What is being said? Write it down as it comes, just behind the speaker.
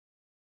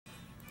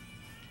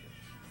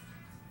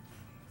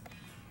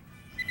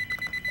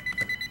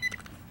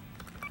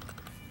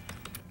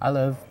I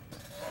love.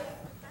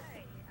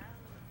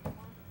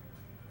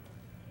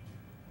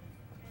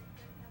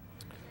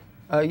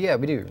 Yeah,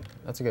 we do.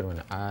 That's a good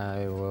one.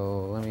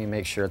 Let me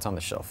make sure it's on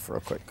the shelf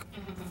real quick.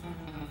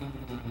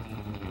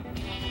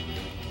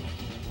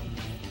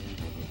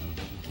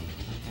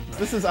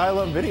 This is I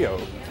Love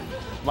Video.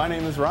 My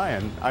name is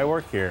Ryan. I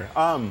work here.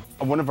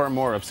 One of our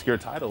more obscure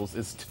titles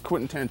is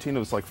Quentin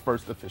Tarantino's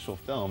first official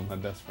film, My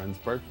Best Friend's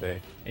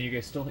Birthday. And you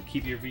guys still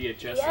keep your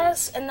VHS?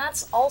 Yes, and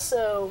that's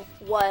also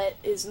what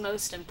is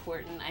most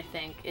important, I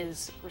think,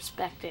 is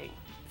respecting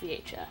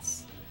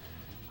VHS.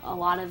 A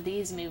lot of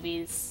these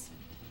movies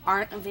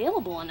aren't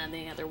available in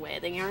any other way.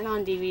 They aren't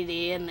on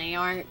DVD and they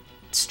aren't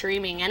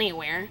streaming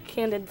anywhere.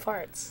 Candid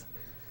farts.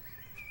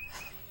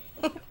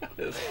 That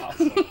is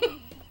awesome.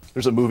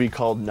 There's a movie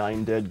called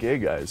 9 Dead Gay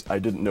Guys. I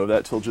didn't know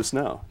that till just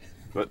now,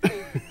 but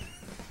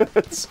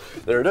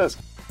there it is.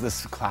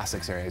 This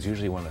classics area is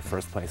usually one of the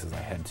first places I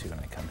head to when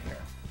I come here.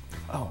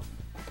 Oh,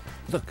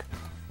 look,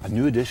 a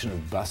new edition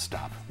of Bus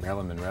Stop,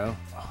 Marilyn Monroe.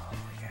 Oh,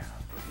 yeah.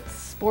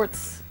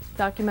 Sports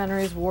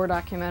documentaries, war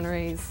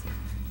documentaries,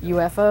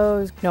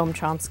 UFOs, Noam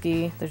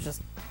Chomsky. There's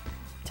just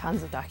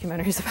tons of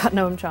documentaries about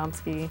Noam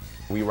Chomsky.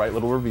 We write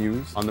little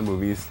reviews on the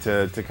movies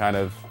to kind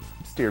of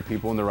steer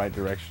people in the right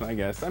direction, I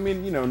guess. I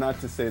mean, you know,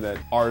 not to say that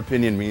our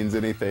opinion means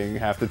anything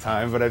half the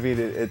time, but I mean,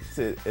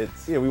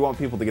 it's we want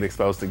people to get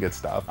exposed to good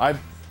stuff. I've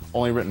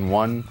only written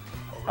one.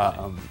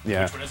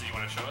 Yeah. Which one is it? You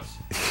want to show us?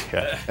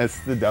 Yeah, it's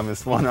the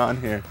dumbest one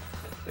on here.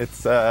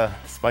 It's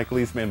Spike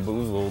Lee's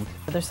Bamboozled.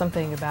 There's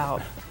something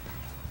about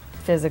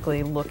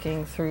physically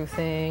looking through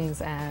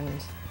things and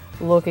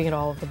looking at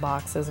all of the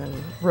boxes and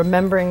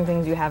remembering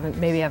things you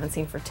maybe haven't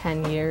seen for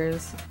 10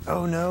 years.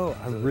 Oh no,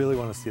 I really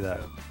want to see that.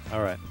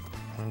 All right,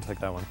 I'm gonna take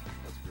that one.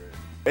 That's great.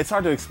 It's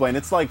hard to explain.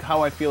 It's like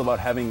how I feel about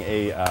having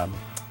a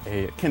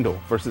Kindle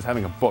versus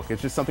having a book.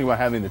 It's just something about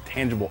having the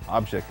tangible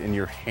object in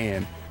your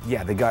hand.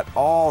 Yeah, they got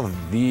all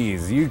of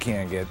these. You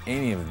can't get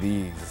any of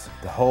these.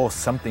 The whole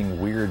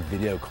Something Weird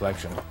video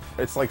collection.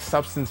 It's like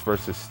substance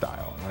versus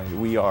style, right?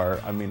 We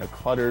are, I mean, a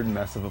cluttered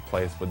mess of a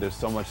place, but there's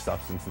so much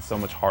substance and so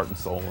much heart and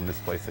soul in this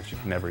place that you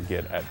can never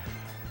get at,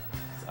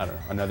 I don't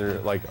know, another,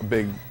 like a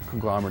big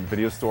conglomerate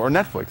video store or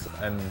Netflix.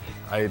 And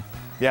I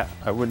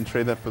wouldn't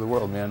trade that for the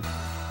world, man.